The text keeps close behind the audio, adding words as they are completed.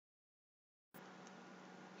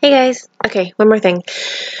Hey guys. Okay, one more thing.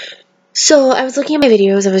 So I was looking at my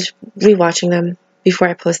videos, I was rewatching them before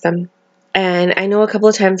I post them, and I know a couple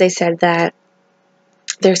of times I said that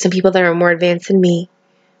there's some people that are more advanced than me.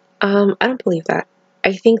 I don't believe that.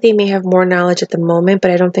 I think they may have more knowledge at the moment, but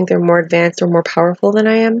I don't think they're more advanced or more powerful than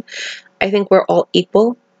I am. I think we're all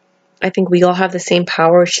equal. I think we all have the same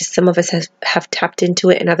power. It's just some of us have tapped into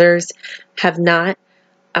it and others have not.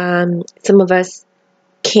 Some of us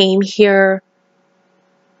came here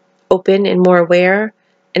open and more aware,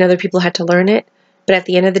 and other people had to learn it. But at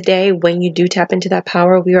the end of the day, when you do tap into that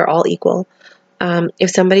power, we are all equal.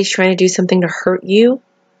 If somebody's trying to do something to hurt you,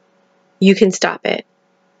 you can stop it.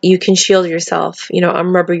 You can shield yourself. You know,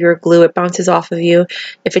 I'm rubber, you're glue. It bounces off of you.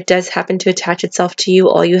 If it does happen to attach itself to you,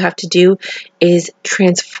 all you have to do is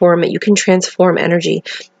transform it. You can transform energy,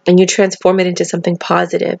 and you transform it into something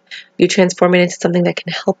positive. You transform it into something that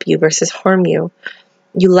can help you versus harm you.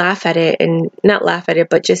 You laugh at it, and not laugh at it,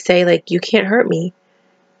 but just say, like, you can't hurt me,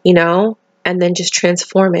 you know, and then just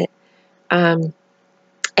transform it. And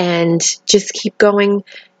just keep going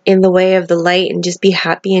in the way of the light and just be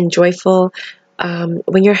happy and joyful.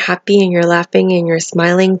 When you're happy and you're laughing and you're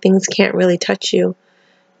smiling, things can't really touch you.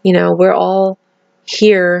 You know, we're all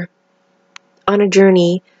here on a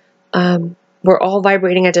journey. We're all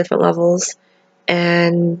vibrating at different levels,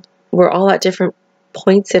 and we're all at different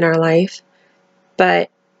points in our life, but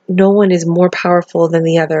no one is more powerful than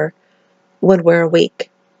the other when we're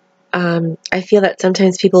awake. I feel that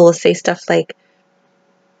sometimes people will say stuff like,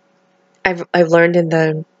 I've learned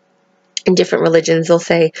in different religions, they'll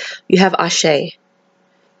say, you have ashe,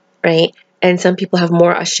 right? And some people have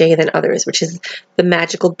more ashe than others, which is the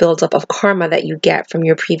magical buildup of karma that you get from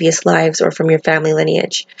your previous lives or from your family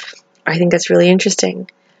lineage. I think that's really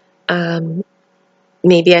interesting.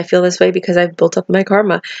 Maybe I feel this way because I've built up my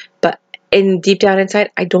karma, but deep down inside,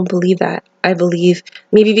 I don't believe that. I believe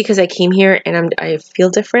maybe because I came here and I feel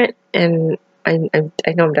different, and I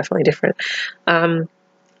know I'm definitely different.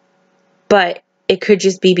 But it could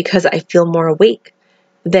just be because I feel more awake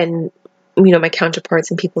than, my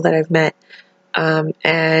counterparts and people that I've met.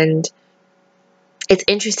 And it's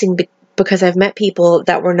interesting because I've met people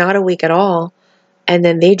that were not awake at all, and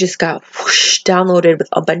then they just got whoosh, downloaded with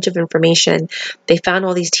a bunch of information. They found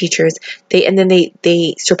all these teachers.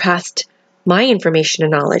 They surpassed my information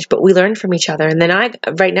and knowledge, but we learned from each other. And then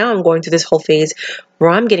right now I'm going through this whole phase where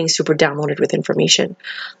I'm getting super downloaded with information.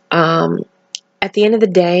 At the end of the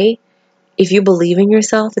day, if you believe in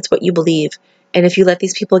yourself, it's what you believe. And if you let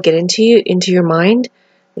these people get into your mind,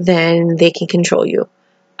 then they can control you.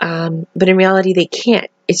 But in reality, they can't.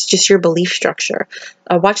 It's just your belief structure.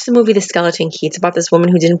 Watch the movie The Skeleton Key. It's about this woman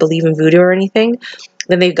who didn't believe in voodoo or anything.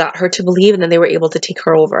 Then they got her to believe, and then they were able to take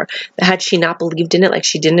her over. Had she not believed in it like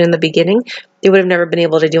she didn't in the beginning, they would have never been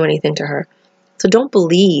able to do anything to her. So don't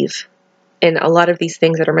believe in a lot of these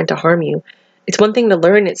things that are meant to harm you. It's one thing to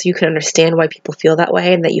learn it so you can understand why people feel that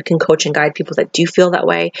way, and that you can coach and guide people that do feel that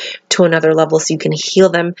way to another level, so you can heal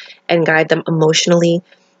them and guide them emotionally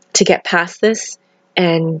to get past this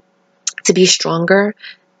and to be stronger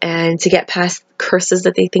and to get past curses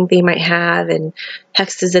that they think they might have and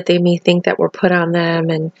hexes that they may think that were put on them,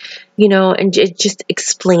 and just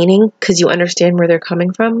explaining, because you understand where they're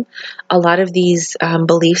coming from. A lot of these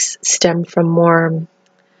beliefs stem from more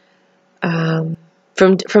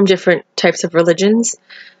from different types of religions,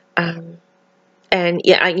 and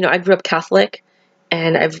yeah, I grew up Catholic,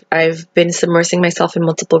 and I've been submersing myself in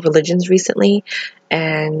multiple religions recently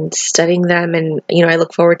and studying them, and I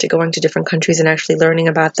look forward to going to different countries and actually learning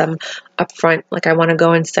about them up front. Like, I want to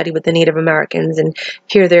go and study with the Native Americans and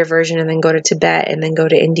hear their version, and then go to Tibet, and then go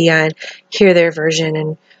to India and hear their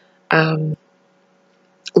version, and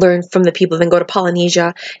learn from the people, then go to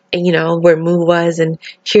Polynesia and where Mu was, and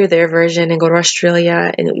hear their version, and go to Australia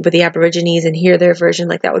and with the Aborigines and hear their version.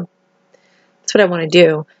 That's what I want to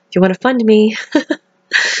do. If you want to fund me,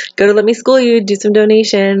 go to Let Me School You, do some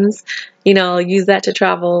donations, I'll use that to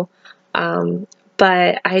travel.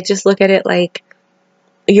 But I just look at it like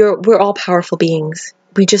we're all powerful beings.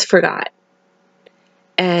 We just forgot.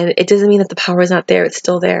 And it doesn't mean that the power is not there. It's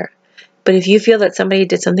still there. But if you feel that somebody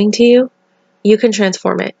did something to you, you can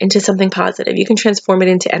transform it into something positive. You can transform it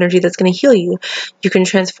into energy that's going to heal you. You can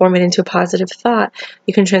transform it into a positive thought.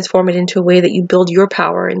 You can transform it into a way that you build your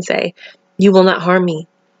power and say, you will not harm me.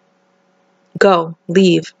 Go,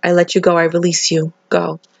 leave. I let you go. I release you.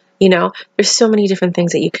 Go. There's so many different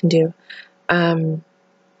things that you can do. I've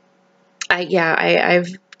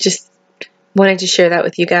just wanted to share that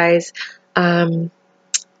with you guys.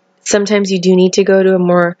 Sometimes you do need to go to a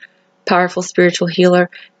more powerful spiritual healer,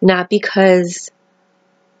 not because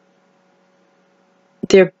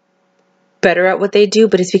they're better at what they do,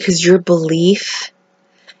 but it's because your belief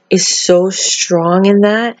is so strong in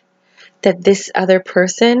that this other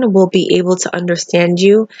person will be able to understand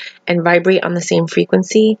you and vibrate on the same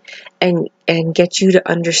frequency and get you to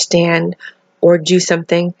understand or do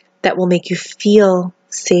something that will make you feel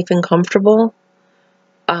safe and comfortable.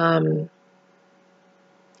 And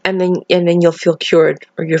then you'll feel cured,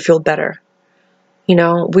 or you'll feel better. You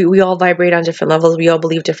know, we all vibrate on different levels. We all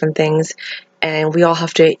believe different things, and we all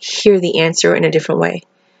have to hear the answer in a different way.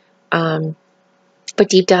 But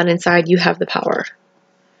deep down inside, you have the power.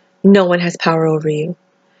 No one has power over you.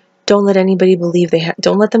 Don't let anybody believe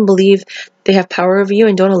don't let them believe they have power over you,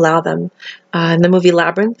 and don't allow them. In the movie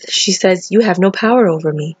Labyrinth, she says, "You have no power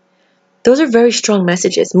over me." Those are very strong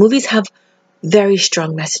messages. Movies have very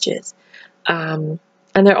strong messages.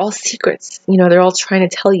 And they're all secrets. You know, they're all trying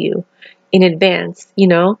to tell you in advance, you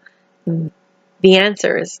know, the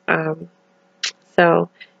answers. So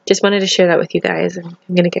just wanted to share that with you guys, and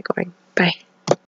I'm going to get going. Bye.